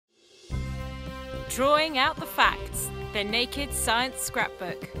Drawing out the facts, the Naked Science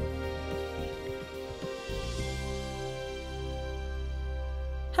Scrapbook.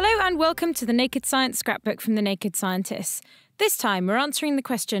 Hello and welcome to the Naked Science Scrapbook from the Naked Scientists. This time we're answering the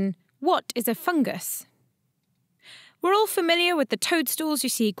question, what is a fungus? We're all familiar with the toadstools you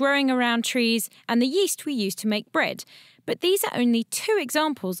see growing around trees and the yeast we use to make bread, but these are only two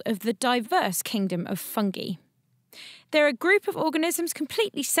examples of the diverse kingdom of fungi. They're a group of organisms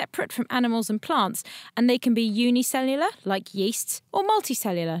completely separate from animals and plants, and they can be unicellular, like yeasts, or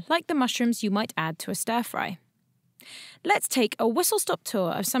multicellular, like the mushrooms you might add to a stir-fry. Let's take a whistle-stop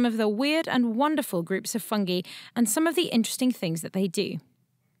tour of some of the weird and wonderful groups of fungi and some of the interesting things that they do.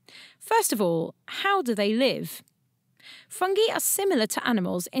 First of all, how do they live? Fungi are similar to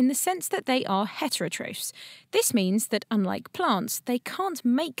animals in the sense that they are heterotrophs. This means that, unlike plants, they can't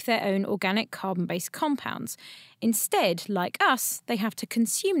make their own organic carbon-based compounds. Instead, like us, they have to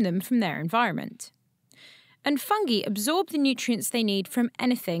consume them from their environment. And fungi absorb the nutrients they need from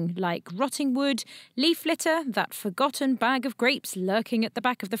anything like rotting wood, leaf litter, that forgotten bag of grapes lurking at the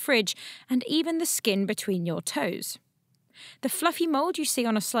back of the fridge, and even the skin between your toes. The fluffy mould you see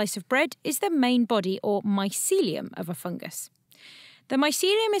on a slice of bread is the main body or mycelium of a fungus. The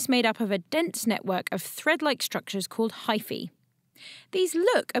mycelium is made up of a dense network of thread-like structures called hyphae. These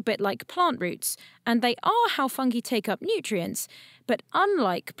look a bit like plant roots, and they are how fungi take up nutrients, but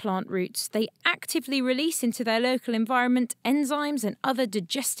unlike plant roots, they actively release into their local environment enzymes and other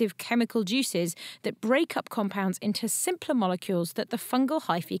digestive chemical juices that break up compounds into simpler molecules that the fungal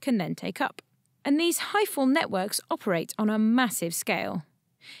hyphae can then take up. And these hyphal networks operate on a massive scale.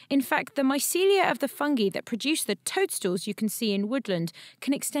 In fact, the mycelia of the fungi that produce the toadstools you can see in woodland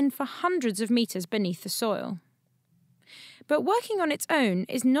can extend for hundreds of metres beneath the soil. But working on its own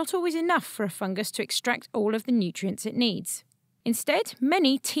is not always enough for a fungus to extract all of the nutrients it needs. Instead,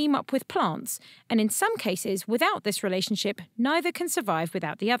 many team up with plants, and in some cases, without this relationship, neither can survive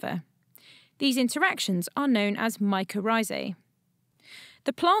without the other. These interactions are known as mycorrhizae.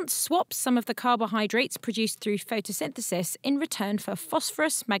 The plant swaps some of the carbohydrates produced through photosynthesis in return for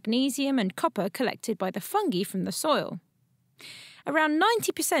phosphorus, magnesium and copper collected by the fungi from the soil. Around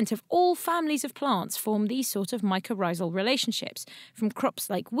 90% of all families of plants form these sort of mycorrhizal relationships, from crops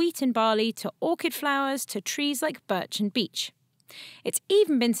like wheat and barley to orchid flowers to trees like birch and beech. It's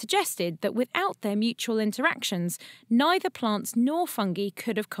even been suggested that without their mutual interactions, neither plants nor fungi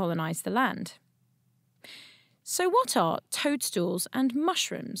could have colonised the land. So what are toadstools and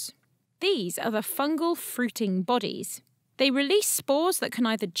mushrooms? These are the fungal fruiting bodies. They release spores that can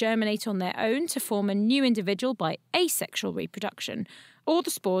either germinate on their own to form a new individual by asexual reproduction, or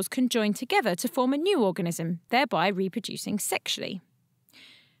the spores can join together to form a new organism, thereby reproducing sexually.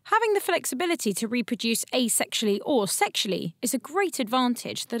 Having the flexibility to reproduce asexually or sexually is a great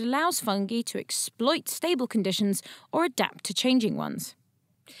advantage that allows fungi to exploit stable conditions or adapt to changing ones.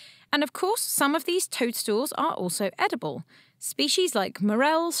 And of course, some of these toadstools are also edible. Species like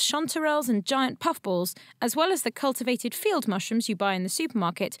morels, chanterelles and giant puffballs, as well as the cultivated field mushrooms you buy in the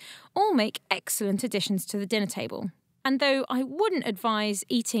supermarket, all make excellent additions to the dinner table. And though I wouldn't advise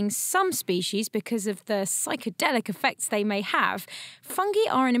eating some species because of the psychedelic effects they may have, fungi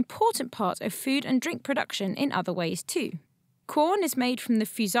are an important part of food and drink production in other ways too. Corn is made from the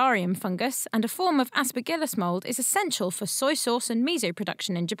Fusarium fungus, and a form of Aspergillus mold is essential for soy sauce and miso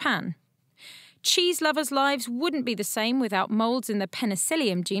production in Japan. Cheese lovers' lives wouldn't be the same without molds in the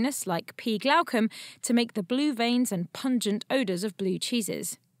Penicillium genus, like P. glaucum, to make the blue veins and pungent odours of blue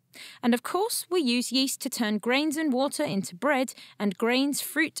cheeses. And of course, we use yeast to turn grains and water into bread, and grains,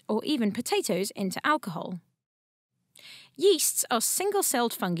 fruit, or even potatoes into alcohol. Yeasts are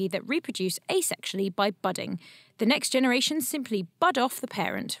single-celled fungi that reproduce asexually by budding. The next generation simply bud off the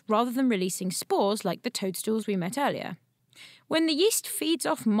parent, rather than releasing spores like the toadstools we met earlier. When the yeast feeds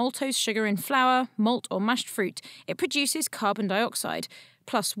off maltose sugar in flour, malt or mashed fruit, it produces carbon dioxide,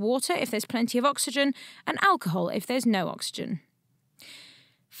 plus water if there's plenty of oxygen, and alcohol if there's no oxygen.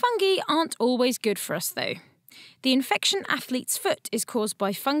 Fungi aren't always good for us, though. The infection athlete's foot is caused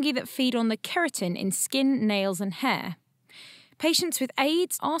by fungi that feed on the keratin in skin, nails and hair. Patients with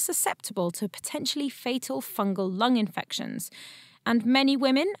AIDS are susceptible to potentially fatal fungal lung infections, and many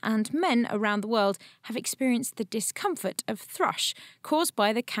women and men around the world have experienced the discomfort of thrush caused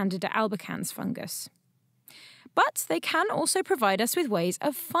by the Candida albicans fungus. But they can also provide us with ways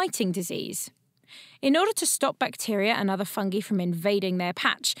of fighting disease. In order to stop bacteria and other fungi from invading their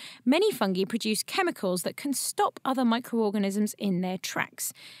patch, many fungi produce chemicals that can stop other microorganisms in their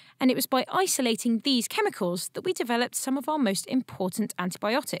tracks. And it was by isolating these chemicals that we developed some of our most important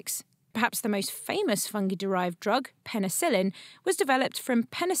antibiotics. Perhaps the most famous fungi-derived drug, penicillin, was developed from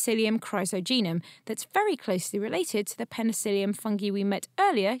Penicillium chrysogenum that's very closely related to the penicillium fungi we met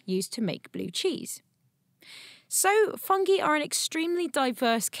earlier used to make blue cheese. So, fungi are an extremely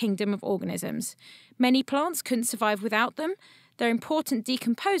diverse kingdom of organisms. Many plants couldn't survive without them, they're important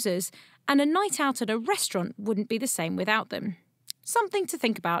decomposers, and a night out at a restaurant wouldn't be the same without them. Something to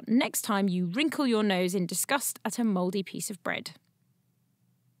think about next time you wrinkle your nose in disgust at a mouldy piece of bread.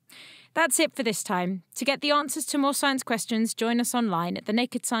 That's it for this time. To get the answers to more science questions, join us online at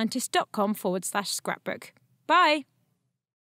thenakedscientist.com/scrapbook. Bye!